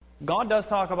God does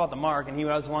talk about the mark, and He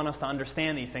does want us to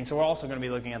understand these things. So we're also going to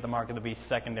be looking at the mark of the beast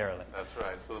secondarily. That's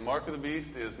right. So the mark of the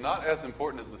beast is not as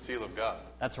important as the seal of God.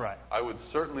 That's right. I would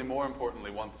certainly more importantly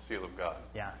want the seal of God.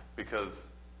 Yeah. Because,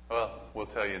 well, we'll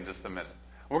tell you in just a minute.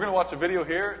 We're going to watch a video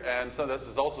here, and so this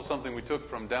is also something we took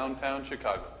from downtown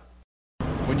Chicago.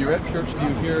 When you're at church, do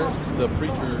you hear the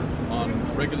preacher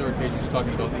on regular occasions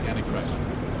talking about the Antichrist?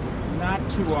 Not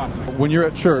too often. When you're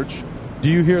at church,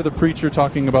 do you hear the preacher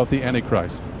talking about the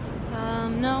Antichrist?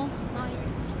 No, not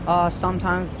usually.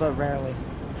 Sometimes, but rarely.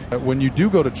 When you do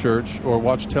go to church or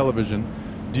watch television,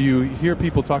 do you hear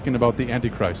people talking about the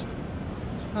Antichrist?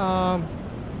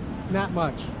 Not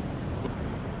much.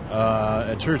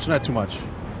 At church, not too much.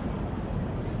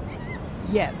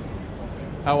 Yes.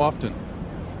 How often?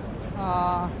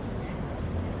 Not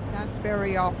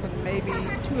very often, maybe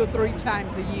 2 or 3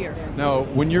 times a year. Now,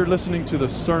 when you're listening to the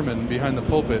sermon behind the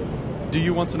pulpit, do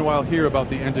you once in a while hear about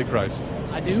the Antichrist?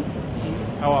 I do.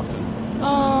 How often?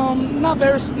 Not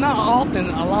often,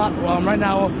 a lot. Right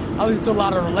now, I listen to a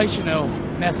lot of relational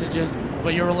messages,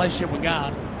 but your relationship with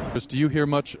God. Do you hear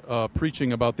much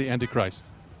preaching about the Antichrist?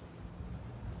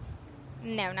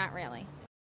 No, not really.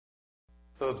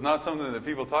 So it's not something that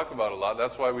people talk about a lot.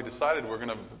 That's why we decided we're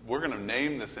going to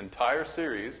name this entire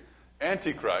series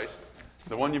Antichrist,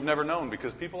 the one you've never known,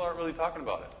 because people aren't really talking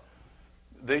about it.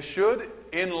 They should,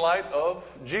 in light of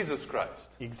Jesus Christ.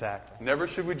 Exactly. Never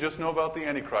should we just know about the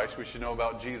Antichrist. We should know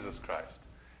about Jesus Christ.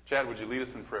 Chad, would you lead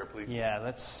us in prayer, please? Yeah,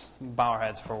 let's bow our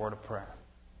heads for a word of prayer.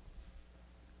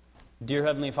 Dear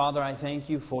Heavenly Father, I thank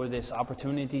you for this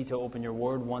opportunity to open your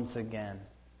word once again.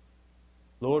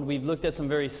 Lord, we've looked at some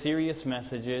very serious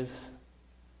messages,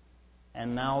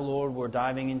 and now, Lord, we're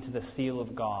diving into the seal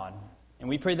of God. And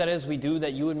we pray that as we do,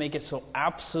 that you would make it so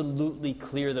absolutely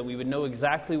clear that we would know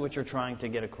exactly what you're trying to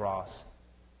get across.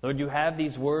 Lord, you have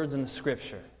these words in the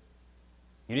Scripture.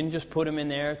 You didn't just put them in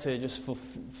there to just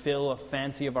fulfill a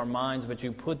fancy of our minds, but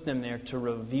you put them there to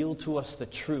reveal to us the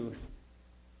truth.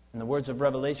 And the words of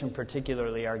Revelation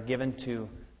particularly are given to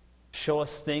show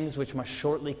us things which must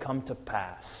shortly come to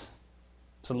pass.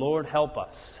 So Lord, help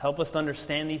us. Help us to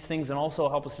understand these things, and also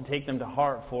help us to take them to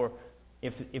heart, for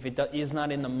if it is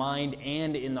not in the mind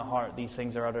and in the heart, these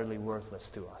things are utterly worthless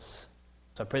to us.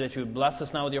 So I pray that you would bless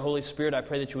us now with your Holy Spirit. I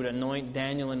pray that you would anoint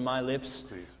Daniel and my lips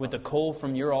with the coal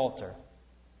from your altar,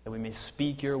 that we may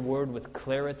speak your word with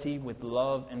clarity, with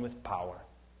love, and with power.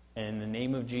 And in the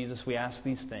name of Jesus we ask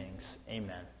these things.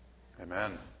 Amen.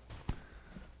 Amen.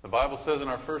 The Bible says in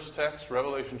our first text,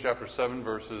 Revelation chapter 7,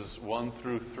 verses 1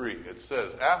 through 3, it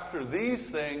says, "After these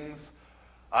things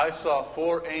I saw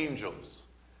 4 angels."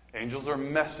 Angels are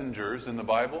messengers in the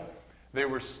Bible. They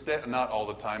were, not all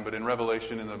the time, but in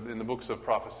Revelation, in the books of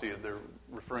prophecy, they're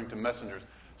referring to messengers,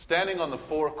 standing on the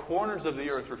 4 corners of the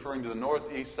earth, referring to the north,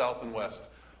 east, south, and west,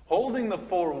 holding the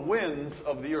 4 winds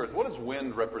of the earth. What does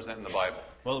wind represent in the Bible?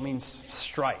 Well, it means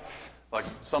strife. Like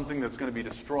something that's going to be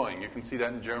destroying. You can see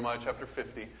that in Jeremiah chapter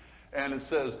 50. And it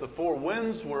says the 4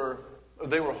 winds were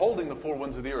holding the 4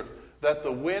 winds of the earth, that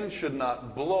the wind should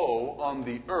not blow on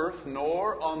the earth,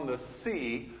 nor on the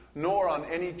sea, nor on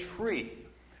any tree.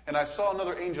 And I saw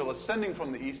another angel ascending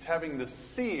from the east, having the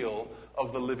seal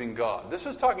of the living God. This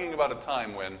is talking about a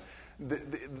time when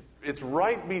it's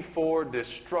right before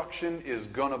destruction is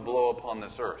going to blow upon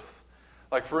this earth.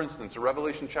 Like, for instance, in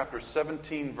Revelation chapter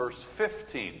 17, verse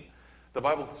 15, the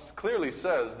Bible clearly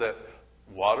says that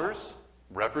waters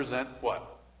represent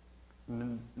what?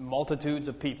 Multitudes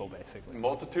of people, basically.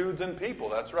 Multitudes and people,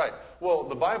 that's right. Well,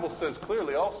 the Bible says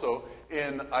clearly also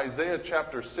in Isaiah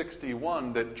chapter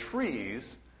 61 that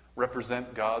trees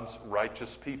represent God's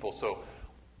righteous people. So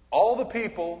all the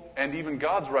people, and even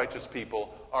God's righteous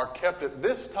people, are kept at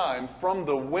this time from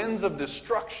the winds of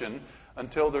destruction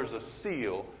until there's a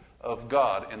seal of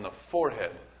God in the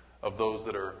forehead of those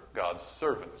that are God's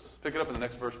servants. Pick it up in the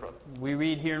next verse, brother. We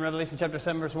read here in Revelation chapter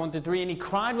 7, verse 1 through 3, "And he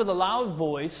cried with a loud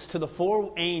voice to the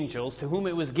 4 angels to whom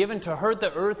it was given to hurt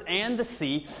the earth and the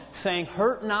sea, saying,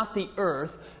 Hurt not the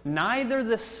earth, neither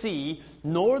the sea,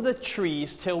 nor the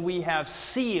trees, till we have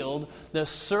sealed the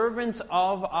servants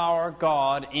of our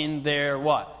God in their"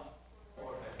 what?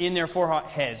 In their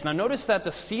foreheads. Now notice that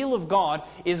the seal of God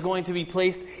is going to be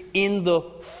placed in the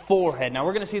forehead. Now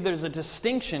we're going to see there's a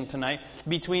distinction tonight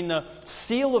between the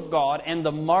seal of God and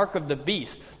the mark of the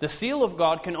beast. The seal of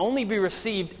God can only be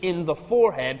received in the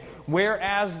forehead,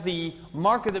 whereas the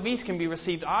mark of the beast can be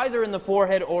received either in the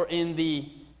forehead or in the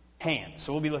hand.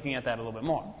 So we'll be looking at that a little bit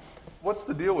more. What's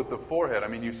the deal with the forehead? I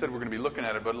mean, you said we're going to be looking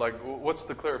at it, but what's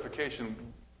the clarification?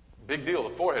 big deal,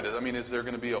 the forehead. I mean, is there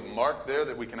going to be a mark there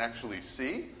that we can actually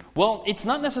see? Well, it's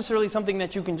not necessarily something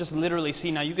that you can just literally see.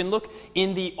 Now, you can look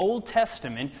in the Old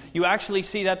Testament. You actually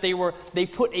see that they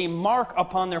put a mark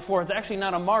upon their foreheads. Actually,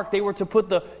 not a mark. They were to put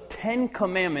the 10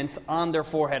 Commandments on their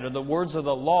forehead, or the words of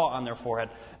the law on their forehead.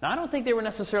 Now, I don't think they were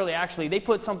necessarily they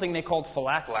put something they called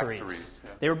phylacteries. Yeah.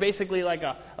 They were basically like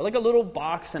a little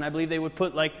box, and I believe they would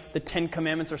put like the 10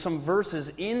 Commandments or some verses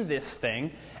in this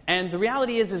thing. And the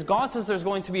reality is God says there's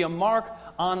going to be a mark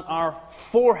on our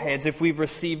foreheads if we've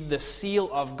received the seal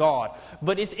of God.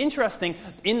 But it's interesting,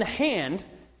 in the hand,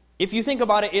 if you think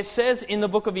about it, it says in the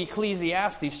book of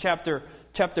Ecclesiastes, chapter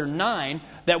 9,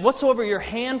 that whatsoever your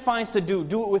hand finds to do,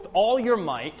 do it with all your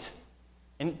might.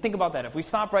 And think about that. If we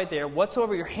stop right there,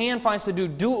 whatsoever your hand finds to do,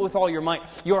 do it with all your might.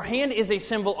 Your hand is a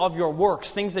symbol of your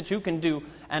works, things that you can do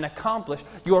and accomplish.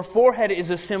 Your forehead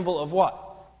is a symbol of what?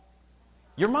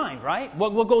 Your mind, right?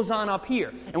 What goes on up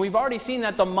here. And we've already seen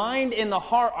that the mind and the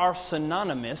heart are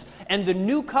synonymous. And the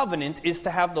new covenant is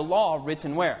to have the law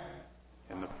written where?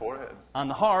 In the forehead. On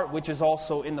the heart, which is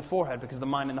also in the forehead, because the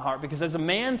mind and the heart. Because as a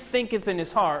man thinketh in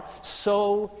his heart,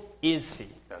 so is he.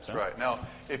 That's right. Now,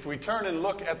 if we turn and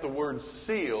look at the word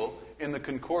seal in the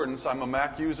concordance, I'm a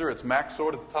Mac user. It's Mac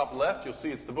Sword at the top left. You'll see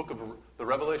it's the book of the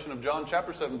Revelation of John,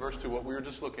 chapter 7, verse 2, what we were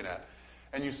just looking at.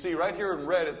 And you see right here in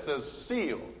red it says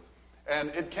seal. And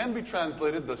it can be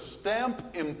translated the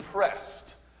stamp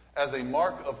impressed as a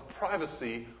mark of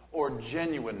privacy or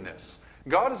genuineness.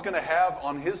 God is going to have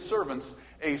on His servants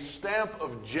a stamp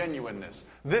of genuineness.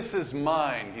 This is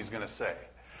mine, He's going to say.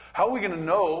 How are we going to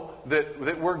know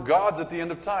that we're God's at the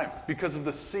end of time? Because of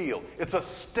the seal. It's a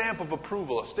stamp of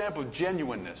approval, a stamp of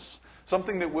genuineness.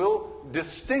 Something that will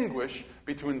distinguish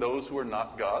between those who are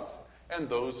not God's and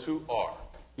those who are.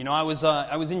 You know, I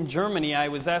was in Germany. I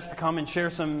was asked to come and share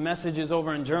some messages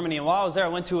over in Germany. And while I was there, I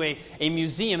went to a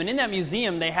museum. And in that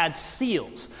museum, they had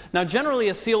seals. Now, generally,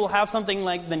 a seal will have something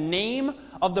like the name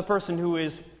of the person who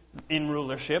is in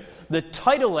rulership, the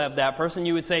title of that person.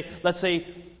 You would say, let's say,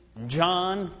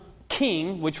 John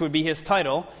King, which would be his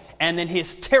title, and then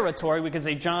his territory, we could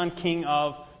say John King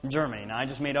of Germany. Now, I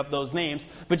just made up those names,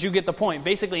 but you get the point.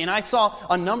 Basically, and I saw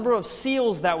a number of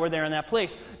seals that were there in that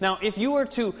place. Now, if you were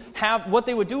to have, what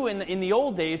they would do in the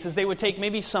old days is they would take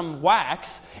maybe some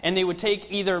wax, and they would take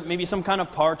either maybe some kind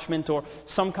of parchment or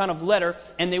some kind of letter,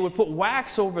 and they would put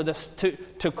wax over this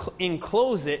to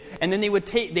enclose it, and then they would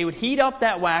heat up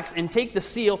that wax and take the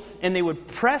seal, and they would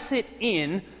press it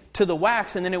in to the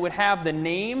wax, and then it would have the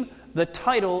name, the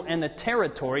title, and the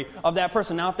territory of that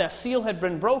person. Now, if that seal had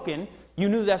been broken, you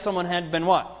knew that someone had been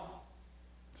what?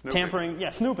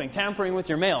 Snooping. Tampering with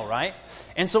your mail, right?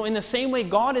 And so in the same way,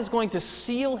 God is going to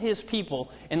seal His people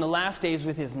in the last days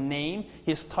with His name,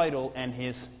 His title, and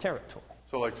His territory.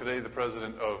 So like today, the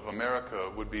President of America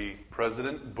would be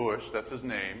President Bush. That's his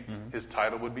name. Mm-hmm. His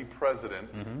title would be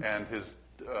President, mm-hmm. and his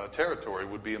territory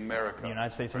would be America. The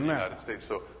United States of America. United States.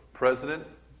 So President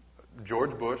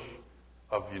George Bush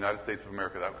of the United States of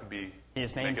America. That could be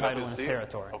his name, title, and his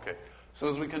territory. Okay. So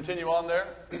as we continue on there,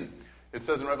 it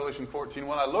says in Revelation 14,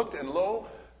 when I looked, and lo,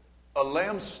 a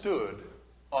lamb stood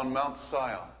on Mount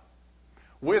Sion.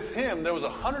 With him there was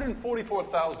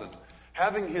 144,000,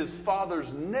 having his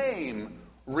Father's name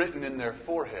written in their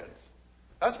foreheads.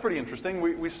 That's pretty interesting.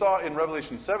 We saw in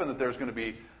Revelation 7 that there's going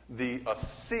to be a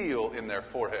seal in their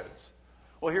foreheads.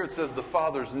 Well, here it says the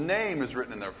Father's name is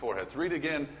written in their foreheads. Read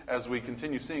again as we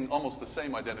continue seeing almost the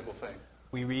same identical thing.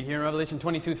 We read here in Revelation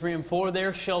 22, 3 and 4,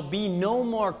 there shall be no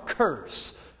more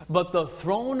curse, but the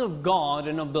throne of God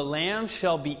and of the Lamb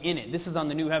shall be in it. This is on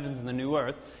the new heavens and the new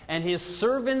earth. And his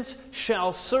servants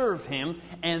shall serve him,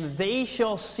 and they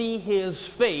shall see his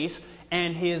face,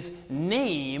 and his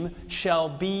name shall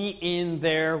be in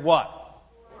their what?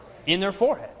 In their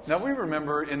foreheads. Now we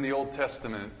remember in the Old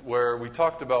Testament where we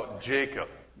talked about Jacob.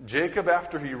 Jacob,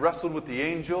 after he wrestled with the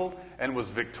angel and was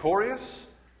victorious,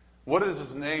 what does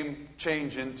his name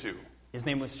change into? His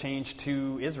name was changed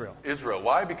to Israel. Israel.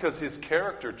 Why? Because his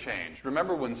character changed.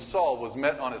 Remember when Saul was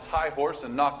met on his high horse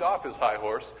and knocked off his high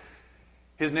horse,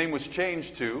 his name was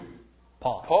changed to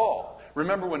Paul.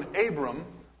 Remember when Abram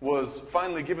was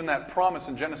finally given that promise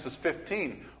in Genesis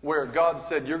 15, where God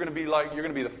said, you're going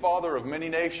to be the father of many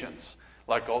nations.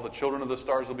 Like all the children of the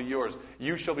stars will be yours.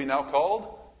 You shall be now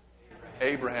called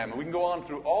Abraham. And we can go on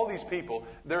through all these people.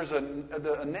 There's a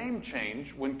name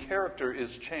change when character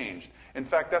is changed. In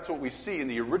fact, that's what we see in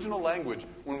the original language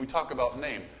when we talk about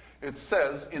name. It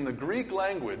says in the Greek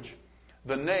language,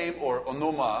 the name, or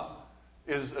onoma,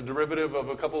 is a derivative of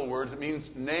a couple of words. It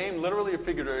means name, literally or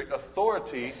figuratively,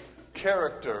 authority,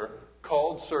 character,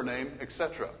 called, surname,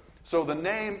 etc. So the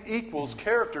name equals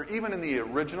character even in the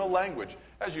original language.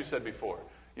 As you said before,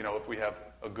 if we have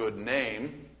a good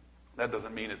name, that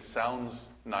doesn't mean it sounds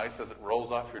nice as it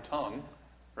rolls off your tongue,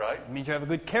 right? It means you have a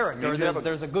good character.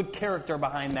 There's a good character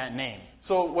behind that name.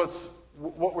 So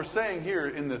what we're saying here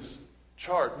in this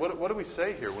chart, what do we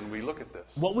say here when we look at this?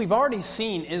 What we've already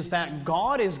seen is that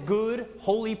God is good,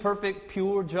 holy, perfect,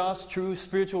 pure, just, true,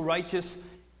 spiritual, righteous.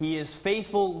 He is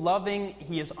faithful, loving,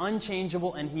 He is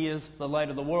unchangeable, and He is the light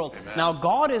of the world. Amen. Now,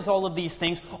 God is all of these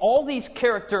things. All these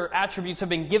character attributes have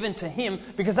been given to Him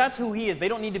because that's who He is. They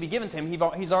don't need to be given to Him.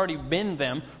 He's already been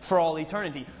them for all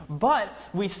eternity. But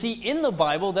we see in the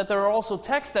Bible that there are also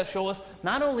texts that show us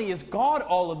not only is God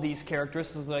all of these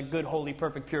characteristics like good, holy,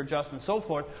 perfect, pure, just, and so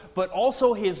forth, but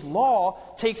also His law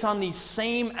takes on these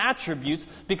same attributes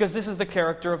because this is the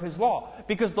character of His law.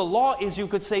 Because the law is, you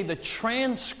could say, the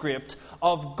transcript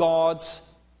of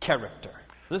God's character.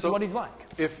 This is what He's like.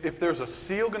 If there's a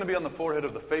seal going to be on the forehead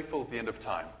of the faithful at the end of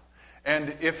time,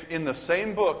 and if in the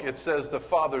same book it says the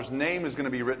Father's name is going to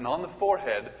be written on the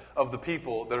forehead of the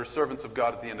people that are servants of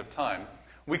God at the end of time,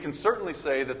 we can certainly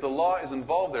say that the law is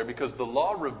involved there because the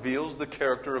law reveals the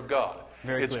character of God.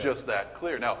 It's just that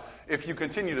clear. Now, if you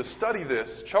continue to study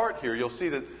this chart here, you'll see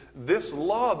that this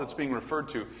law that's being referred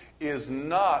to is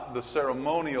not the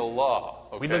ceremonial law.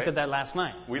 Okay? We looked at that last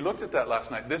night. We looked at that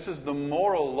last night. This is the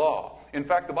moral law. In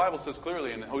fact, the Bible says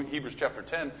clearly in Hebrews chapter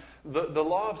 10, the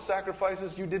law of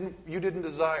sacrifices you didn't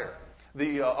desire.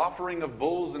 The offering of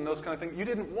bulls and those kind of things you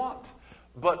didn't want.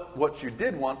 But what you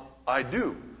did want, I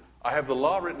do. I have the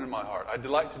law written in my heart. I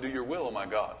delight to do your will, O my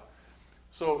God.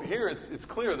 So here it's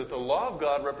clear that the law of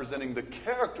God representing the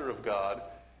character of God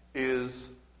is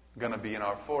going to be in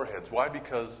our foreheads. Why?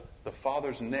 Because the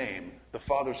Father's name, the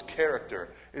Father's character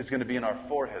is going to be in our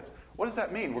foreheads. What does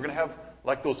that mean? We're going to have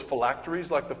like those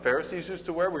phylacteries like the Pharisees used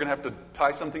to wear? We're going to have to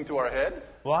tie something to our head?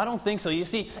 Well, I don't think so. You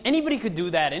see, anybody could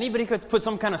do that. Anybody could put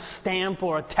some kind of stamp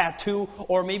or a tattoo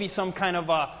or maybe some kind of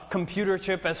a computer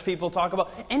chip as people talk about.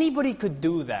 Anybody could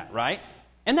do that, right?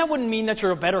 And that wouldn't mean that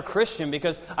you're a better Christian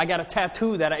because I got a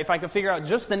tattoo that if I could figure out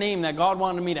just the name that God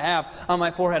wanted me to have on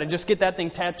my forehead, I'd just get that thing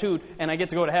tattooed and I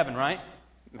get to go to heaven, right?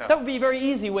 No. That would be a very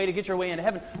easy way to get your way into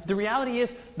heaven. The reality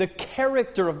is the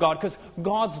character of God, because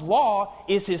God's law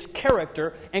is His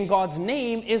character, and God's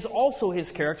name is also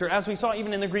His character, as we saw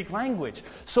even in the Greek language.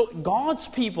 So God's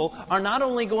people are not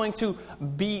only going to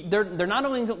be, they're not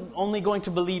only going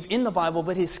to believe in the Bible,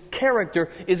 but His character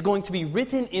is going to be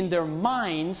written in their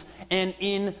minds and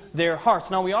in their hearts.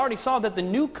 Now, we already saw that the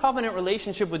new covenant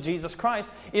relationship with Jesus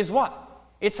Christ is what?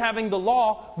 It's having the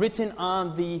law written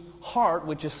on the heart,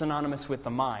 which is synonymous with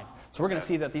the mind. So we're going to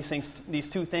see that these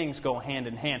two things go hand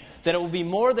in hand. That it will be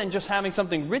more than just having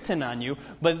something written on you,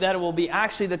 but that it will be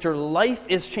actually that your life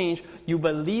is changed. You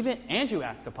believe it and you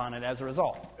act upon it as a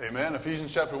result. Amen.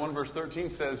 Ephesians chapter 1 verse 13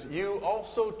 says, you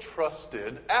also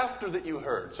trusted after that you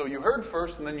heard. So you heard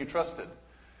first and then you trusted.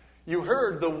 You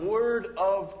heard the word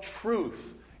of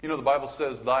truth. You know, the Bible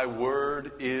says, thy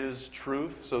word is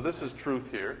truth. So this is truth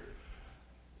here.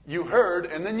 You heard,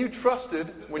 and then you trusted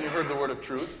when you heard the word of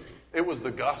truth. It was the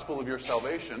gospel of your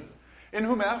salvation, in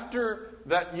whom after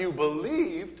that you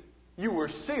believed, you were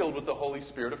sealed with the Holy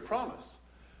Spirit of promise.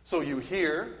 So you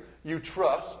hear, you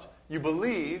trust, you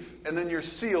believe, and then you're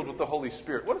sealed with the Holy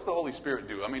Spirit. What does the Holy Spirit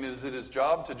do? I mean, is it His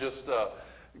job to just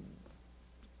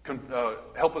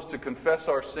help us to confess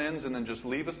our sins and then just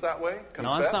leave us that way? Confess?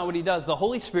 No, that's not what He does. The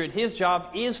Holy Spirit, His job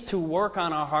is to work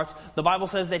on our hearts. The Bible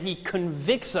says that He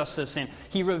convicts us of sin.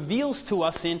 He reveals to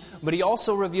us sin, but He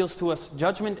also reveals to us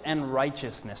judgment and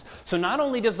righteousness. So not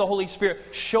only does the Holy Spirit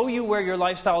show you where your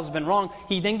lifestyle has been wrong,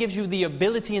 He then gives you the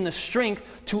ability and the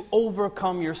strength to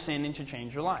overcome your sin and to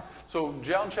change your life. So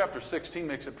John chapter 16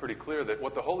 makes it pretty clear that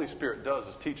what the Holy Spirit does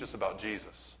is teach us about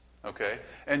Jesus. Okay?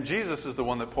 And Jesus is the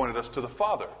one that pointed us to the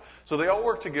Father. So they all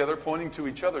work together, pointing to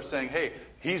each other, saying, hey,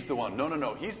 He's the one.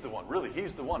 No, He's the one. Really,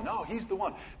 He's the one. No, He's the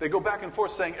one. They go back and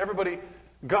forth saying, everybody,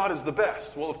 God is the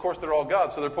best. Well, of course, they're all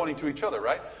God, so they're pointing to each other,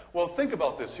 right? Well, think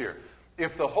about this here.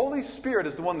 If the Holy Spirit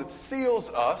is the one that seals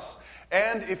us,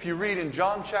 and if you read in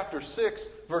John chapter 6,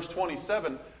 verse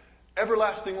 27,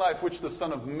 everlasting life which the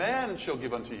Son of Man shall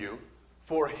give unto you,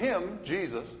 for Him,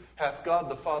 Jesus, hath God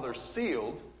the Father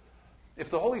sealed. If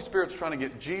the Holy Spirit's trying to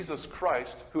get Jesus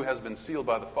Christ, who has been sealed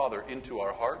by the Father, into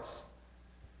our hearts,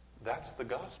 that's the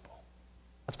gospel.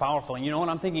 That's powerful. And you know what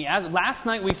I'm thinking? Last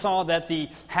night we saw that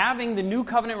having the new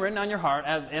covenant written on your heart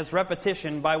as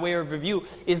repetition by way of review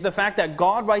is the fact that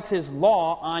God writes His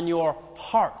law on your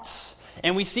hearts.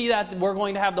 And we see that we're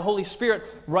going to have the Holy Spirit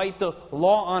write the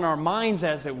law on our minds,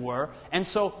 as it were. And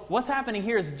so what's happening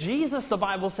here is Jesus, the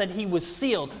Bible said, he was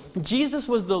sealed. Jesus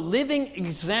was the living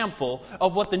example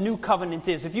of what the new covenant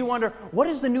is. If you wonder, what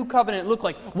does the new covenant look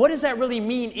like? What does that really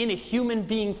mean in a human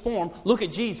being form? Look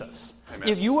at Jesus. Amen.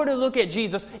 If you were to look at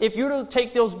Jesus, if you were to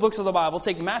take those books of the Bible,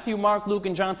 take Matthew, Mark, Luke,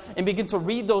 and John, and begin to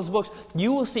read those books,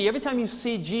 you will see, every time you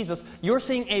see Jesus, you're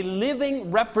seeing a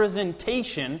living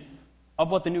representation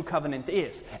of what the new covenant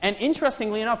is. And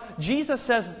interestingly enough, Jesus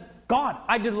says, God,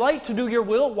 I delight to do your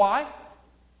will. Why?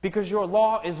 Because your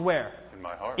law is where? In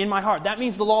my heart. In my heart. That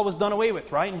means the law was done away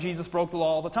with, right? And Jesus broke the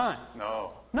law all the time.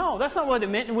 No, that's not what it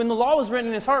meant. When the law was written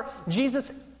in his heart,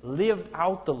 Jesus lived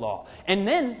out the law. And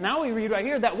then, now we read right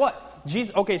here that what?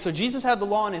 So Jesus had the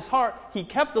law in his heart, he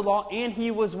kept the law, and he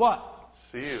was what?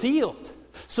 Sealed.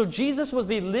 So Jesus was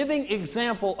the living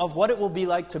example of what it will be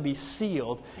like to be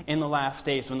sealed in the last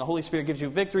days. When the Holy Spirit gives you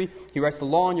victory, he writes the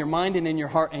law in your mind and in your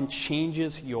heart and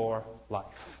changes your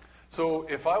life. So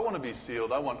if I want to be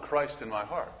sealed, I want Christ in my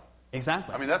heart.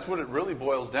 Exactly. I mean, that's what it really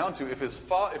boils down to. If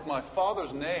my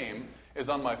Father's name is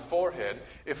on my forehead,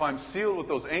 if I'm sealed with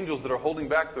those angels that are holding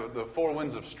back the four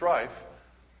winds of strife,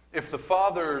 if the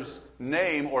Father's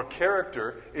name or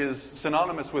character is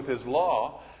synonymous with his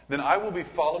law, then I will be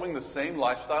following the same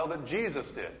lifestyle that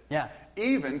Jesus did. Yeah.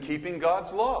 Even keeping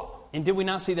God's law. And did we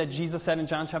not see that Jesus said in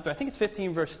John chapter, I think it's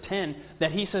 15 verse 10,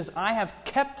 that he says, I have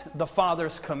kept the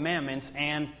Father's commandments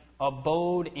and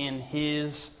abode in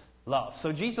his love.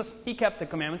 So Jesus, he kept the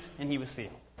commandments and he was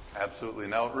sealed. Absolutely.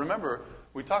 Now remember,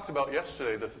 we talked about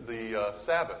yesterday the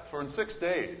Sabbath. For in 6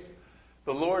 days,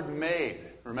 the Lord made,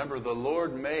 remember the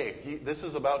Lord made, this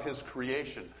is about his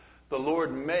creation. The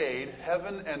Lord made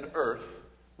heaven and earth,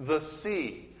 the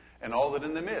sea, and all that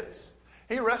in them is.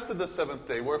 He rested the seventh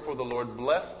day, wherefore the Lord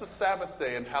blessed the Sabbath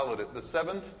day and hallowed it. The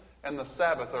seventh and the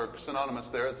Sabbath are synonymous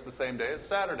there. It's the same day. It's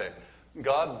Saturday.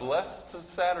 God blessed the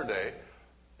Saturday.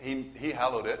 He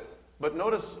hallowed it. But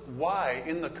notice why,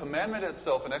 in the commandment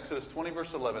itself, in Exodus 20,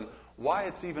 verse 11, why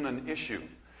it's even an issue.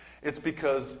 It's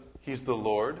because he's the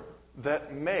Lord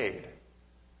that made.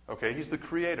 Okay, he's the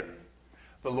creator.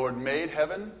 The Lord made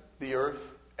heaven, the earth,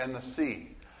 and the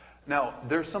sea. Now,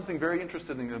 there's something very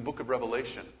interesting in the book of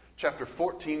Revelation, chapter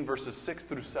 14, verses 6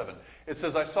 through 7. It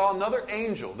says, I saw another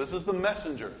angel. This is the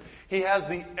messenger. He has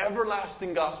the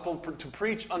everlasting gospel to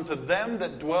preach unto them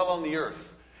that dwell on the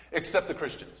earth, except the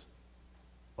Christians.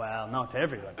 Well, no, to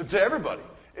everybody. To everybody.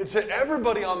 It's to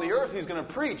everybody on the earth he's going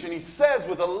to preach. And he says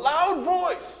with a loud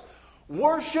voice,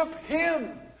 worship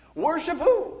him. Worship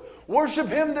who? Worship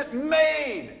him that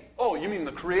made. Oh, you mean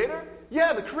the creator?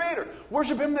 Yeah, the creator.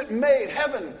 Worship him that made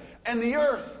heaven and the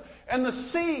earth and the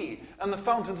sea and the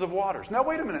fountains of waters. Now,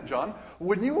 wait a minute, John.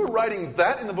 When you were writing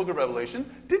that in the book of Revelation,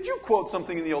 did you quote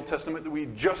something in the Old Testament that we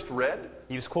just read?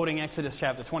 He was quoting Exodus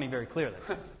chapter 20 very clearly.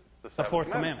 The fourth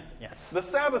commandment. Yes. The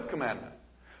Sabbath commandment.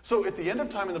 So at the end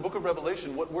of time in the book of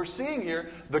Revelation, what we're seeing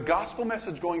here, the gospel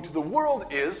message going to the world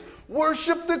is,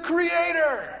 worship the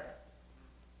Creator.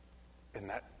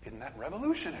 Isn't that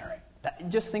revolutionary?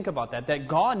 Just think about that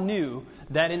God knew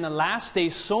that in the last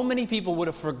days so many people would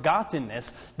have forgotten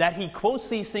this, that he quotes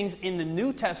these things in the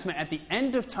New Testament at the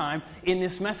end of time in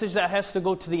this message that has to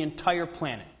go to the entire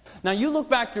planet. Now you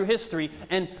look back through history,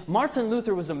 and Martin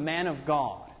Luther was a man of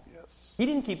God. He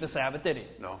didn't keep the Sabbath, did he?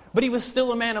 No. But he was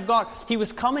still a man of God. He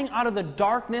was coming out of the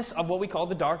darkness of what we call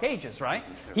the Dark Ages, right?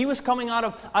 He was coming out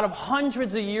of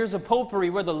hundreds of years of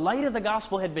popery where the light of the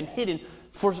gospel had been hidden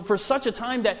for such a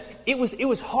time that it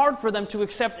was hard for them to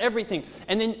accept everything.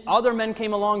 And then other men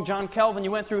came along, John Calvin,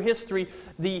 you went through history,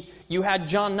 you had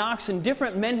John Knox and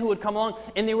different men who would come along,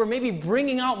 and they were maybe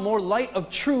bringing out more light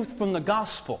of truth from the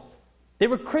gospel. They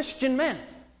were Christian men.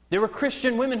 There were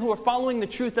Christian women who were following the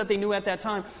truth that they knew at that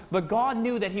time. But God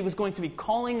knew that he was going to be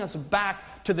calling us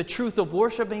back to the truth of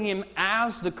worshiping him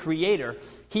as the Creator.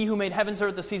 He who made heavens,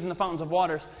 earth, the seas, and the fountains of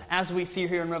waters, as we see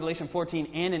here in Revelation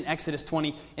 14 and in Exodus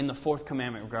 20 in the fourth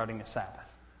commandment regarding the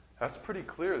Sabbath. That's pretty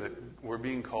clear that we're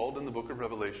being called in the book of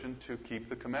Revelation to keep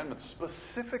the commandments,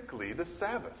 specifically the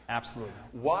Sabbath. Absolutely.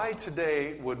 Why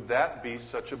today would that be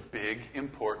such a big,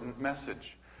 important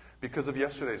message? Because of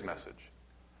yesterday's message.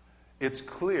 It's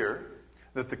clear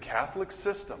that the Catholic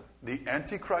system, the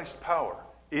Antichrist power,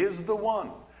 is the one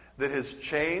that has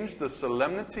changed the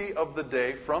solemnity of the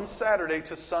day from Saturday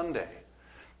to Sunday.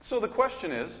 So the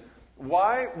question is,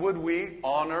 why would we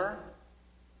honor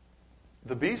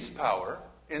the beast's power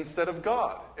instead of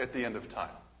God at the end of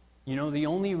time? You know, the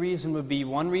only reason would be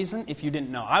one reason if you didn't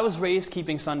know. I was raised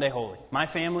keeping Sunday holy. My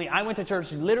family, I went to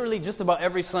church literally just about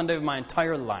every Sunday of my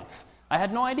entire life. I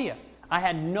had no idea. I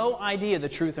had no idea the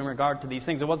truth in regard to these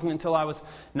things. It wasn't until I was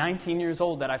 19 years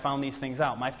old that I found these things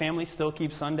out. My family still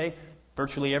keeps Sunday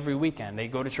virtually every weekend. They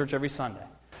go to church every Sunday.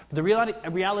 But the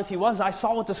reality was, I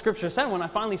saw what the Scripture said. When I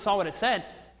finally saw what it said,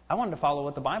 I wanted to follow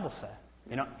what the Bible said.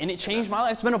 And it changed my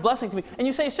life. It's been a blessing to me. And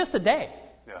you say it's just a day.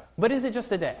 Yeah. But is it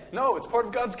just a day? No, it's part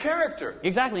of God's character.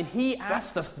 Exactly. He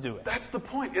asked us to do it. That's the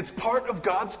point. It's part of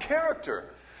God's character.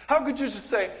 How could you just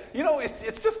say,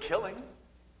 it's just killing?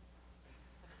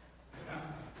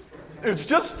 It's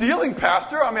just stealing,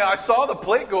 Pastor. I mean, I saw the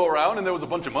plate go around and there was a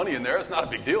bunch of money in there. It's not a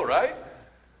big deal, right?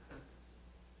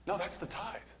 No, that's the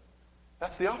tithe.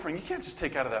 That's the offering. You can't just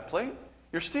take out of that plate.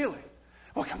 You're stealing.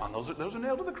 Well, come on, those are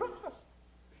nailed to the cross.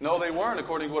 No, they weren't,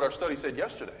 according to what our study said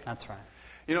yesterday. That's right.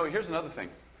 Here's another thing.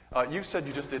 You said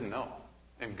you just didn't know,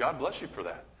 and God bless you for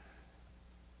that.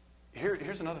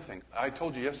 Here's another thing. I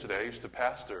told you yesterday I used to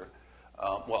pastor.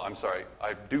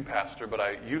 I do pastor, but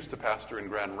I used to pastor in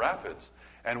Grand Rapids.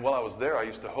 And while I was there, I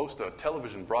used to host a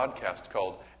television broadcast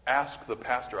called Ask the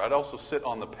Pastor. I'd also sit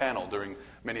on the panel during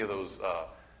many of those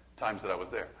times that I was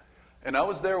there. And I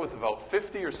was there with about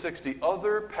 50 or 60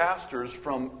 other pastors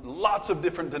from lots of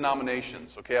different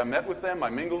denominations. Okay, I met with them,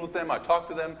 I mingled with them, I talked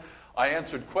to them, I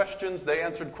answered questions, they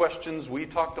answered questions, we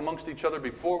talked amongst each other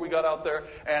before we got out there,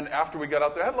 and after we got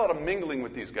out there. I had a lot of mingling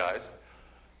with these guys.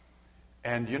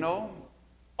 And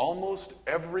almost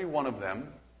every one of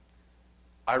them,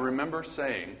 I remember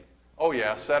saying, oh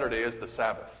yeah, Saturday is the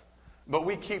Sabbath, but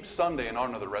we keep Sunday in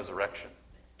honor of the resurrection.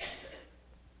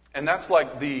 And that's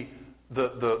like the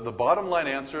bottom line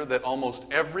answer that almost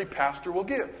every pastor will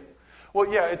give.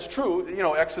 Well, yeah, it's true.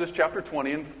 Exodus chapter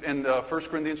 20 and 1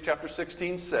 Corinthians chapter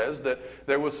 16 says that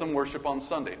there was some worship on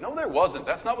Sunday. No, there wasn't.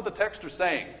 That's not what the text is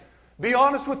saying. Be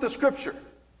honest with the Scripture.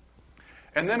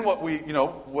 And then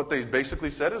what they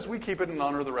basically said is we keep it in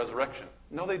honor of the resurrection.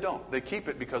 No, they don't. They keep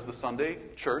it because the Sunday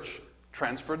church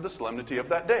transferred the solemnity of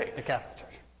that day. The Catholic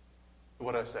Church.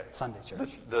 What did I say? Sunday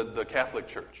church. The Catholic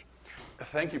Church.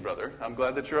 Thank you, brother. I'm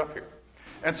glad that you're up here.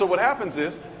 And so what happens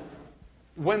is,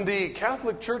 when the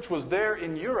Catholic Church was there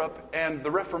in Europe and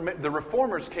the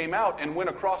Reformers came out and went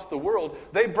across the world,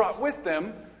 they brought with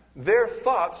them their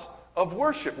thoughts of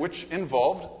worship, which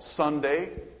involved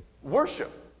Sunday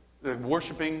worship,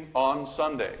 worshiping on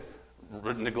Sunday,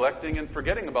 neglecting and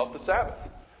forgetting about the Sabbath,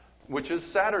 which is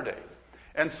Saturday.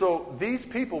 And so these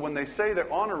people, when they say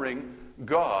they're honoring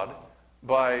God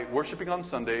by worshiping on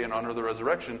Sunday in honor of the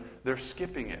resurrection, they're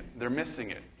skipping it. They're missing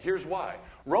it. Here's why.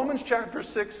 Romans chapter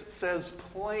 6 says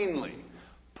plainly,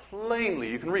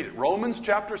 you can read it. Romans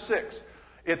chapter 6.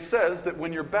 It says that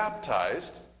when you're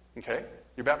baptized,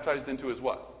 you're baptized into his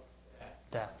what?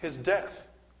 Death. His death.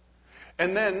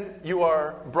 And then you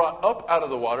are brought up out of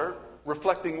the water,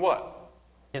 reflecting what?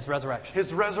 His resurrection.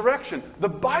 His resurrection. The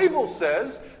Bible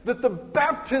says that the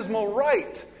baptismal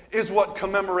rite is what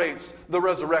commemorates the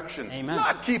resurrection. Amen.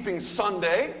 Not keeping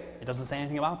Sunday. It doesn't say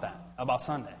anything about that, about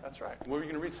Sunday. That's right. Were you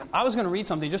going to read something? I was going to read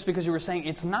something just because you were saying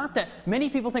it's not that. Many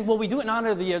people think, well, we do it in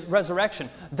honor of the resurrection.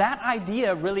 That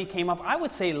idea really came up, I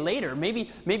would say, later. Maybe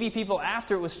people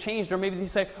after it was changed, or maybe they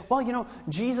say, well,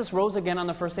 Jesus rose again on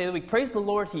the first day of the week. Praise the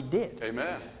Lord, he did.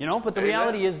 Amen. But the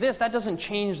reality is this, that doesn't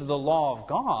change the law of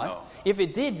God. No. If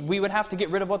it did, we would have to get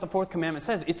rid of what the fourth commandment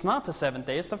says. It's not the seventh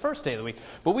day, it's the first day of the week.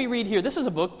 But we read here, this is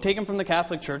a book taken from the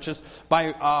Catholic Churches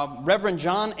by Reverend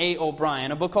John A.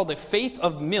 O'Brien, a book called The Faith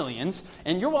of Millions.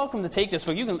 And you're welcome to take this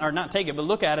book. You can, or not take it, but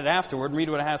look at it afterward and read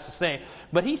what it has to say.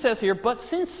 But he says here, but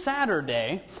since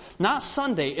Saturday, not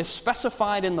Sunday, is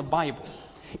specified in the Bible,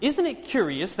 isn't it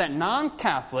curious that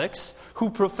non-Catholics who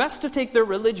profess to take their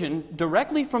religion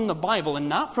directly from the Bible and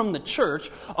not from the church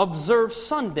observe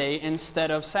Sunday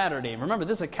instead of Saturday? Remember,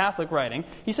 this is a Catholic writing.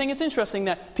 He's saying it's interesting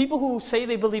that people who say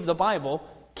they believe the Bible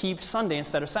keep Sunday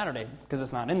instead of Saturday because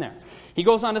it's not in there. He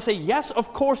goes on to say, yes,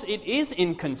 of course it is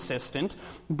inconsistent,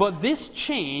 but this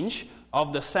change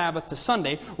of the Sabbath to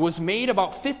Sunday was made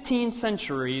about 15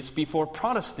 centuries before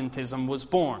Protestantism was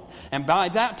born. And by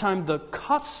that time, the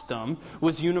custom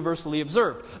was universally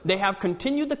observed. They have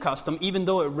continued the custom even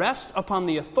though it rests upon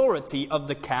the authority of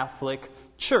the Catholic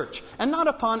Church, and not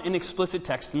upon an explicit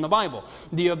text in the Bible.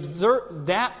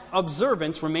 That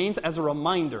observance remains as a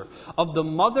reminder of the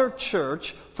mother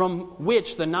church from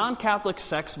which the non-Catholic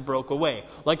sects broke away.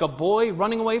 Like a boy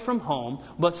running away from home,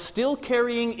 but still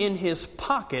carrying in his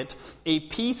pocket a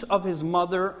piece of his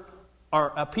mother,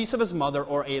 or a piece of his mother,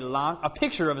 or a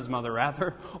picture of his mother,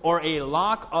 rather, or a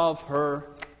lock of her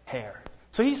hair.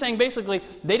 So he's saying basically,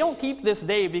 they don't keep this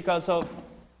day because of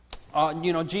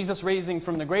Jesus raising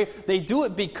from the grave. They do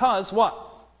it because what?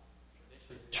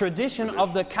 tradition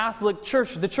of the Catholic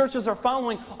Church. The churches are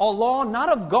following a law not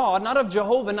of God, not of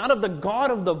Jehovah, not of the God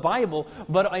of the Bible,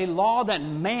 but a law that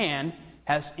man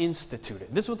has instituted.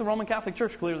 This is what the Roman Catholic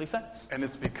Church clearly says. And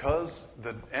it's because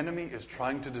the enemy is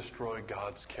trying to destroy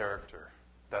God's character.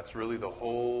 That's really the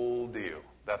whole deal.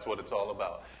 That's what it's all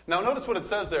about. Now notice what it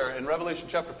says there in Revelation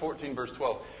chapter 14, verse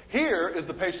 12. Here is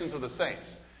the patience of the saints.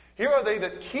 Here are they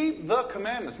that keep the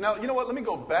commandments. Now, you know what? Let me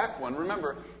go back one.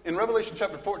 Remember, in Revelation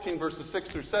chapter 14, verses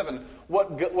 6 through 7,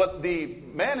 what the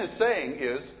man is saying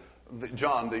is,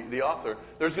 John, the author,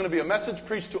 there's going to be a message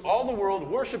preached to all the world,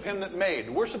 worship him that made,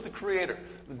 worship the Creator.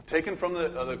 Taken from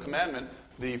the commandment,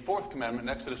 the fourth commandment in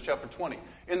Exodus chapter 20.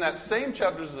 In that same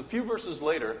chapter, just a few verses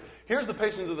later, here's the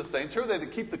patience of the saints. Here are they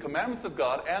that keep the commandments of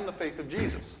God and the faith of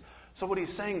Jesus. So what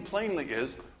he's saying plainly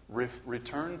is,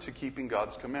 return to keeping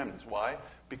God's commandments. Why?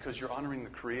 Because you're honoring the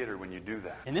Creator when you do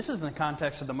that. And this is in the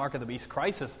context of the Mark of the Beast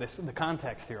crisis. This is the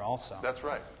context here also. That's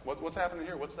right. What's happening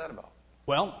here? What's that about?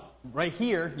 Well, right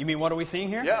here, you mean what are we seeing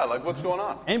here? Yeah, like what's going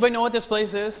on? Anybody know what this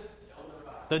place is?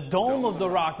 The Dome of the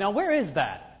Rock. Now, where is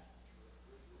that?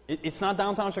 It's not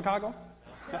downtown Chicago?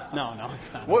 No,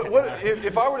 it's not.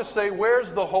 If I were to say,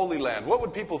 where's the Holy Land, what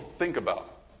would people think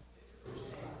about?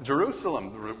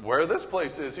 Jerusalem, where this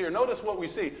place is here. Notice what we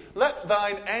see. Let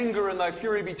thine anger and thy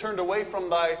fury be turned away from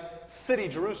thy city,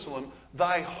 Jerusalem,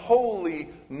 thy holy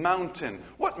mountain.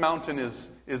 What mountain is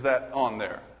that on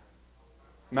there?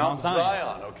 Mount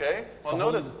Zion, okay? Well,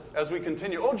 notice as we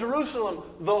continue. Oh, Jerusalem,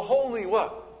 the holy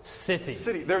what? City.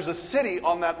 There's a city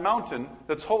on that mountain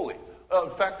that's holy. In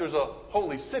fact, there's a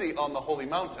holy city on the holy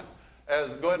mountain.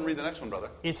 Go ahead and read the next one, brother.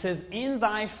 It says, in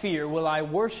thy fear will I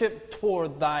worship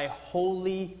toward thy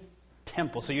holy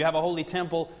temple. So you have a holy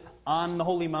temple on the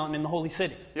holy mountain in the holy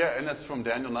city. Yeah, and that's from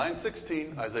Daniel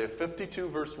 9:16, Isaiah 52,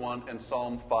 verse 1, and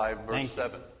Psalm 5, verse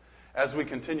 7. As we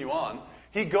continue on,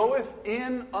 he goeth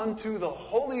in unto the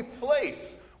holy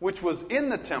place, which was in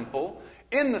the temple,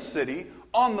 in the city,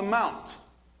 on the mount.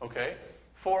 Okay?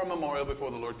 For a memorial before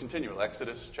the Lord continual.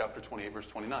 Exodus chapter 28, verse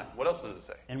 29. What else does it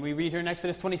say? And we read here in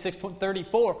Exodus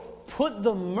 26:34, put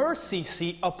the mercy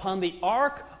seat upon the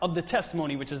ark of the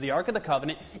testimony, which is the ark of the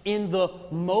covenant, in the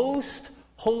most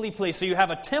holy place. So you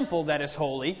have a temple that is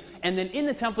holy, and then in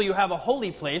the temple you have a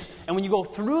holy place, and when you go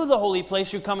through the holy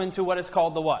place, you come into what is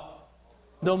called the what?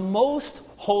 The most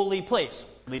holy place.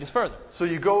 Lead us further. So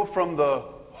you go from the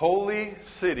holy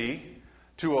city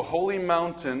to a holy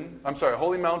mountain,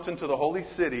 holy mountain to the holy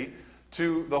city,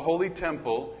 to the holy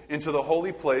temple, into the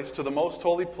holy place, to the most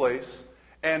holy place,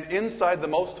 and inside the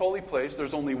most holy place,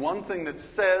 there's only one thing that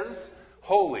says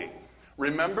holy.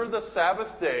 Remember the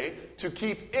Sabbath day to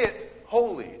keep it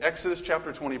holy. Exodus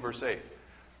chapter 20, verse 8.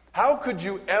 How could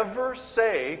you ever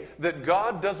say that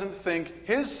God doesn't think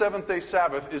His seventh-day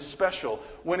Sabbath is special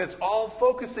when it's all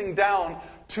focusing down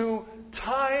to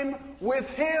time with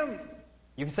Him?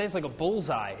 You can say it's like a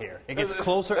bullseye here. It gets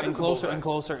closer and closer and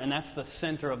closer, and that's the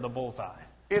center of the bullseye.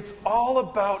 It's all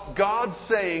about God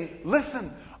saying,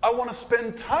 listen, I want to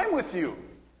spend time with you.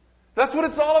 That's what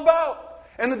it's all about.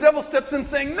 And the devil steps in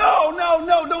saying, no,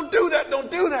 don't do that, don't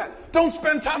do that. Don't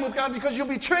spend time with God because you'll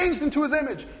be changed into His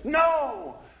image.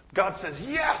 No. God says,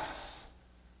 yes,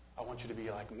 I want you to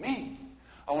be like me.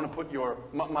 I want to put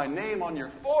my name on your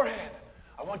forehead.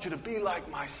 I want you to be like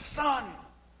my son.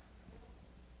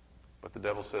 But the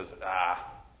devil says,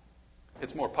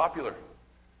 it's more popular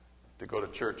to go to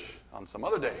church on some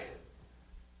other day.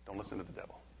 Don't listen to the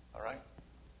devil, all right?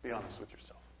 Be honest with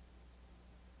yourself.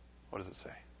 What does it say?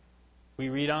 We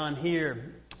read on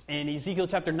here in Ezekiel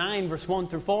chapter 9, verse 1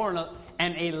 through 4,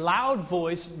 and a loud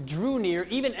voice drew near,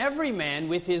 even every man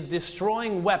with his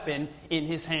destroying weapon in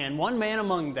his hand, one man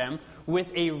among them with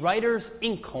a writer's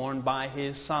inkhorn by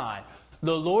his side.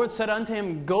 The Lord said unto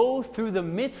him, go through the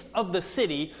midst of the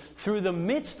city, through the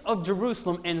midst of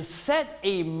Jerusalem, and set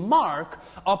a mark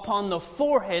upon the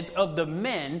foreheads of the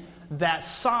men that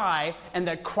sigh and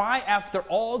that cry after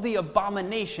all the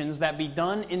abominations that be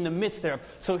done in the midst thereof.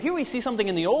 So here we see something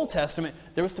in the Old Testament.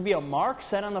 There was to be a mark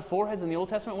set on the foreheads in the Old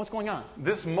Testament. What's going on?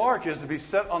 This mark is to be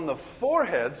set on the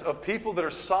foreheads of people that are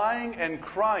sighing and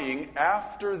crying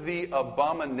after the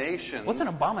abominations. What's an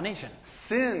abomination?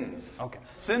 Sins. Okay.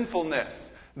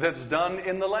 Sinfulness that's done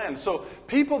in the land. So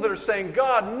people that are saying,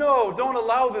 God, no, don't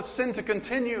allow this sin to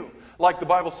continue. Like the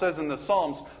Bible says in the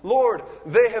Psalms, Lord,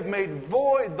 they have made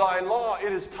void thy law.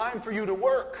 It is time for you to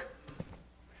work.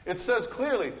 It says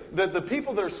clearly that the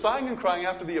people that are sighing and crying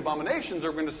after the abominations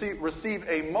are going to receive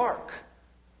a mark.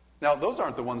 Now, those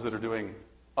aren't the ones that are doing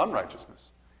unrighteousness.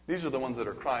 These are the ones that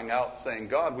are crying out saying,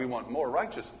 God, we want more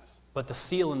righteousness. But the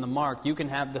seal and the mark, you can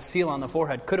have the seal on the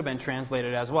forehead could have been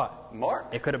translated as what? Mark.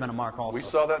 It could have been a mark also. We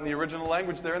saw that in the original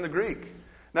language there in the Greek.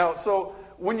 Now, so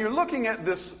when you're looking at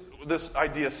this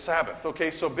idea Sabbath, okay,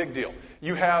 so big deal.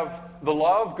 You have the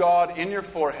law of God in your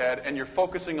forehead and you're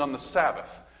focusing on the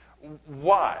Sabbath.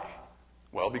 Why?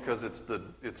 Well, because it's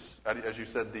as you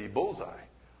said, the bullseye.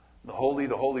 The holy,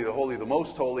 the holy, the holy, the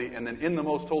most holy, and then in the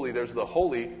most holy there's the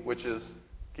holy, which is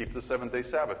keep the seventh-day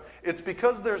Sabbath. It's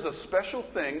because there's a special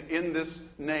thing in this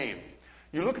name.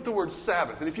 You look at the word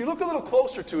Sabbath, and if you look a little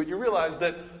closer to it, you realize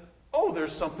that,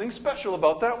 there's something special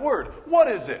about that word. What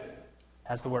is it? It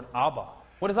has the word Abba.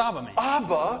 What does Abba mean?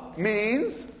 Abba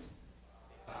means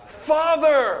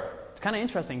Father. It's kind of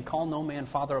interesting. Call no man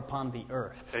father upon the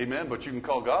earth. Amen, but you can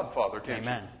call God Father, can't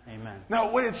you? Amen.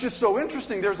 Now, it's just so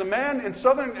interesting. There's a man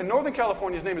in Northern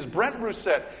California. His name is Brent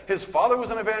Brusette. His father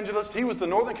was an evangelist. He was the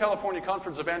Northern California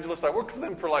Conference evangelist. I worked with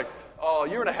him for like a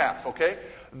year and a half, okay?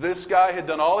 This guy had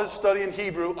done all his study in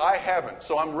Hebrew. I haven't,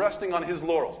 so I'm resting on his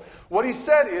laurels. What he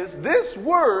said is, this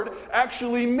word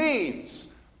actually means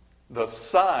the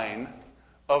sign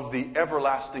of the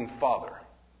everlasting Father.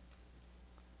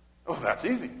 Oh, that's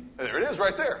easy. There it is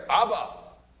right there. Abba,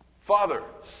 Father,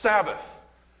 Sabbath.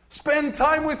 Spend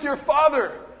time with your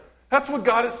Father. That's what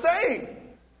God is saying.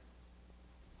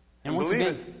 And once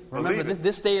again, remember,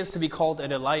 this day is to be called a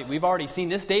delight. We've already seen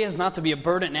this day is not to be a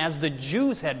burden as the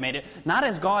Jews had made it, not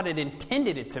as God had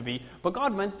intended it to be, but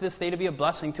God meant this day to be a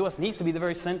blessing to us. It needs to be the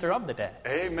very center of the day.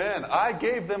 Amen. I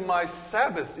gave them my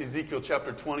Sabbaths, Ezekiel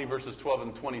chapter 20, verses 12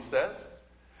 and 20 says,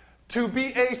 to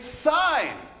be a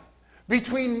sign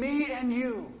between me and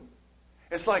you.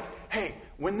 It's like, hey,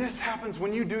 when this happens,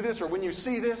 when you do this, or when you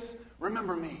see this,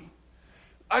 remember me.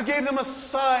 I gave them a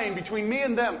sign between me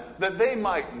and them that they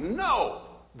might know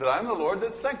that I'm the Lord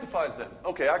that sanctifies them.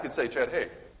 Okay, I could say, Chad, hey,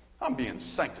 I'm being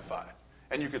sanctified.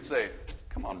 And you could say,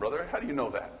 come on, brother, how do you know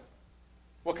that?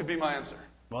 What could be my answer?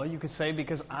 Well, you could say,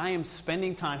 because I am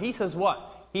spending time. He says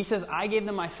what? He says, I gave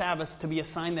them my Sabbaths to be a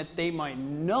sign that they might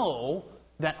know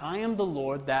that I am the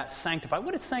Lord that sanctify.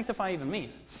 What does sanctify even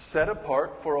mean? Set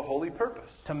apart for a holy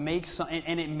purpose. To make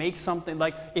and it makes something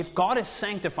like, if God is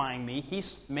sanctifying me,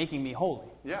 He's making me holy.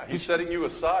 Yeah, He's setting you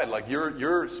aside like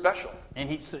you're special.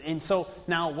 And so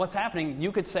now what's happening?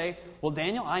 You could say, well,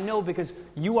 Daniel, I know because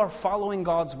you are following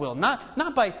God's will.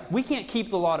 Not by, we can't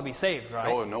keep the law to be saved, right?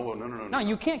 Oh, no. No,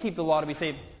 you can't keep the law to be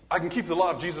saved. I can keep the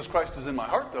law of Jesus Christ is in my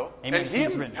heart, though. Amen. And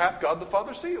Him hath God the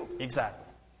Father sealed. Exactly.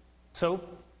 So,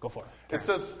 go for it. It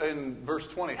says in verse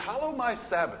 20, hallow my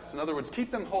Sabbaths. In other words,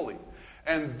 keep them holy.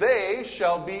 And they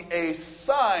shall be a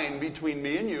sign between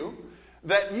me and you,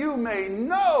 that you may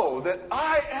know that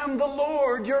I am the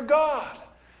Lord your God.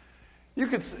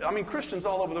 Christians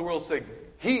all over the world say,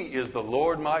 He is the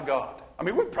Lord my God.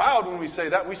 We're proud when we say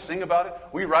that. We sing about it.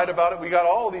 We write about it. We got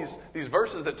all these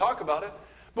verses that talk about it.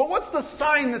 But what's the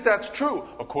sign that that's true,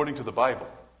 according to the Bible?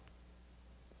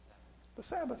 The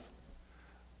Sabbath.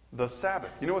 The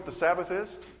Sabbath. You know what the Sabbath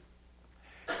is?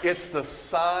 It's the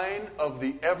sign of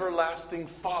the everlasting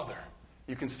Father.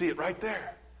 You can see it right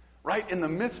there, right in the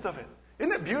midst of it.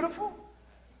 Isn't it beautiful?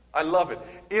 I love it.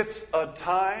 It's a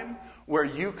time where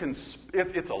you can,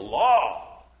 it's a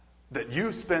law that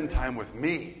you spend time with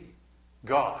me,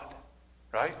 God,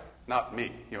 right? Not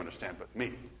me, you understand, but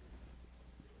me.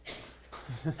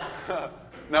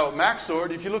 Now, at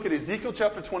Maxord, if you look at Ezekiel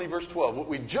chapter 20, verse 12, what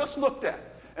we just looked at,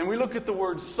 and we look at the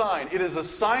word sign, it is a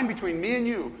sign between me and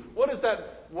you. What is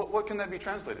that? What can that be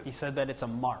translated? He said that it's a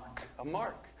mark. A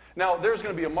mark. Now, there's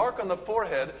going to be a mark on the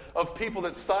forehead of people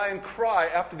that sigh and cry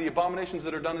after the abominations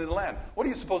that are done in the land. What do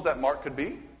you suppose that mark could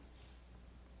be?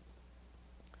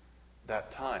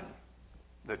 That time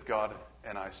that God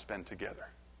and I spend together.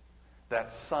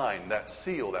 That sign, that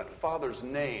seal, that Father's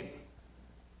name.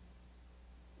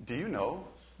 Do you know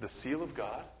the seal of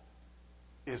God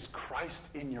is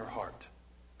Christ in your heart?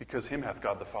 Because Him hath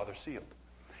God the Father sealed.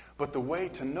 But the way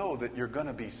to know that you're going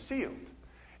to be sealed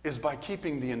is by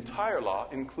keeping the entire law,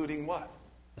 including what?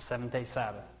 The seventh-day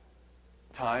Sabbath.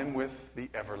 Time with the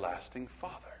everlasting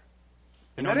Father.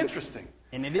 Isn't that interesting?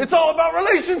 And it's all about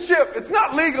relationship. It's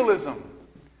not legalism.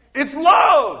 It's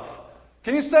love.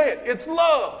 Can you say it? It's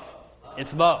love.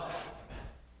 It's love.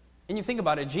 And you think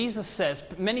about it, Jesus says,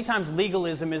 many times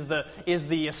legalism is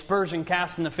the aspersion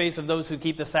cast in the face of those who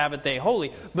keep the Sabbath day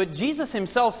holy. But Jesus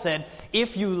Himself said,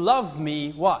 if you love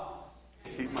me, what?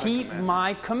 Keep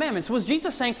my commandments. Was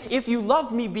Jesus saying, if you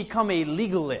love me, become a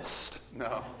legalist?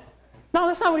 No. No,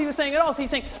 that's not what He was saying at all. So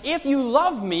He's saying, if you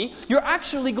love me, you're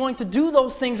actually going to do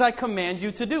those things I command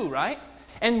you to do, right?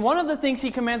 And one of the things He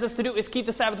commands us to do is keep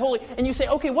the Sabbath holy. And you say,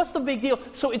 okay, what's the big deal?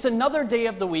 So it's another day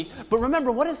of the week. But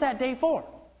remember, what is that day for?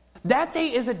 That day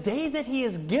is a day that He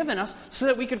has given us so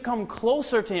that we could come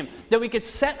closer to Him, that we could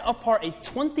set apart a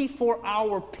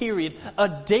 24-hour period, a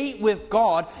date with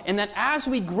God, and that as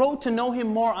we grow to know Him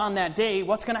more on that day,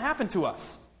 what's going to happen to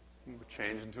us? We're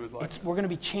changed into His likeness. We're going to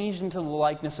be changed into the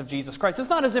likeness of Jesus Christ. It's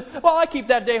not as if, well, I keep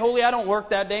that day holy, I don't work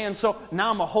that day, and so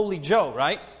now I'm a holy Joe,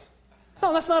 right?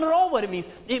 No, that's not at all what it means.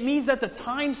 It means that the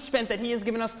time spent that He has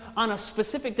given us on a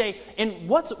specific day, and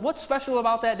what's special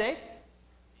about that day?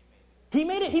 He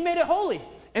made it holy.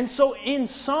 And so in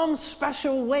some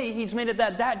special way, He's made it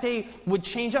that day would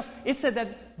change us. It said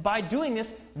that by doing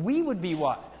this, we would be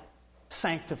what?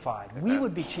 Sanctified. We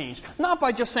would be changed. Not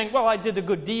by just saying, well, I did a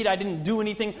good deed, I didn't do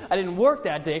anything, I didn't work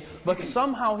that day, but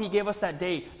somehow He gave us that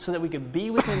day so that we could be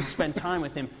with Him, spend time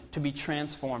with Him, to be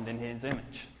transformed in His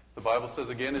image. The Bible says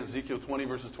again in Ezekiel 20,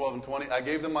 verses 12 and 20, I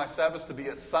gave them my Sabbaths to be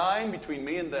a sign between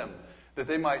me and them, that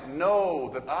they might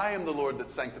know that I am the Lord that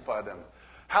sanctify them.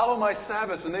 Hallow my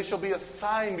Sabbaths, and they shall be a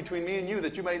sign between me and you,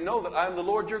 that you may know that I am the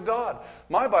Lord your God.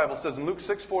 My Bible says in Luke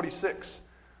 6:46,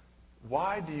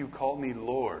 why do you call me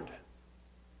Lord,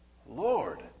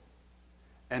 Lord,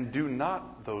 and do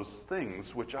not those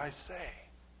things which I say?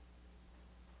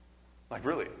 Like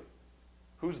really,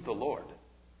 who's the Lord?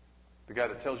 The guy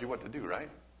that tells you what to do, right?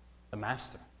 The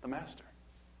Master. The Master.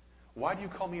 Why do you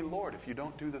call me Lord if you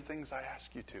don't do the things I ask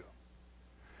you to?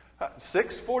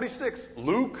 6:46.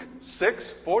 Luke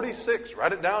 6:46.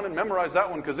 Write it down and memorize that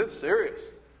one because it's serious.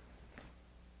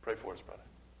 Pray for us, brother.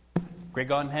 Great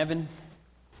God in heaven,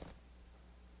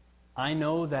 I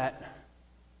know that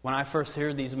when I first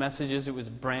heard these messages, it was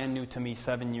brand new to me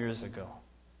 7 years ago.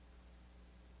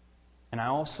 And I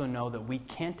also know that we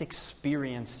can't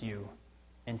experience You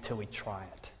until we try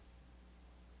it.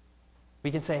 We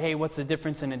can say, hey, what's the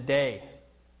difference in a day?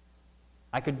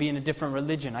 I could be in a different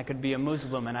religion. I could be a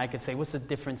Muslim, and I could say, what's the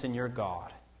difference in your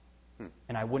God?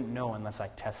 And I wouldn't know unless I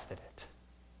tested it.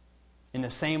 In the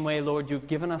same way, Lord, You've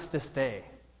given us this day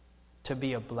to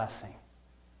be a blessing.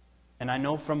 And I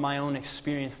know from my own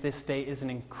experience, this day is an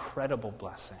incredible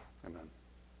blessing. Amen.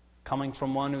 Coming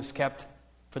from one who's kept,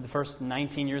 for the first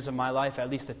 19 years of my life, at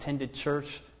least attended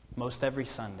church most every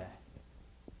Sunday.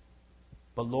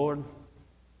 But Lord,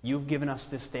 You've given us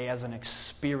this day as an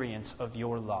experience of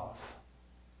Your love.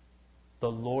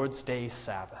 The Lord's Day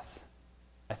Sabbath.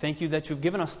 I thank You that You've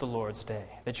given us the Lord's Day.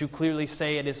 That You clearly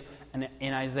say it is,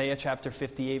 in Isaiah chapter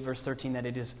 58, verse 13, that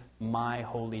it is my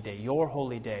holy day, Your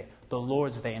holy day, the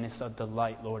Lord's Day, and it's a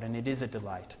delight, Lord, and it is a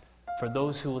delight for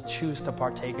those who will choose to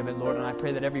partake of it, Lord. And I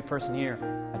pray that every person here,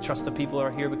 I trust the people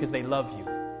are here because they love You.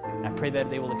 And I pray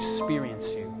that they will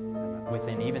experience You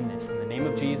within even this. In the name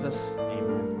of Jesus,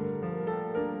 amen.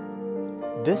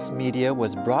 This media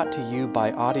was brought to you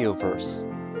by Audioverse,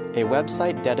 a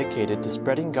website dedicated to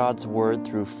spreading God's Word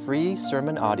through free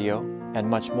sermon audio and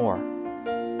much more.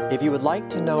 If you would like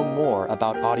to know more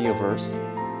about Audioverse,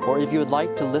 or if you would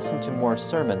like to listen to more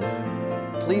sermons,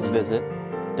 please visit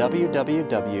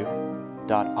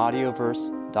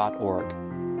www.audioverse.org.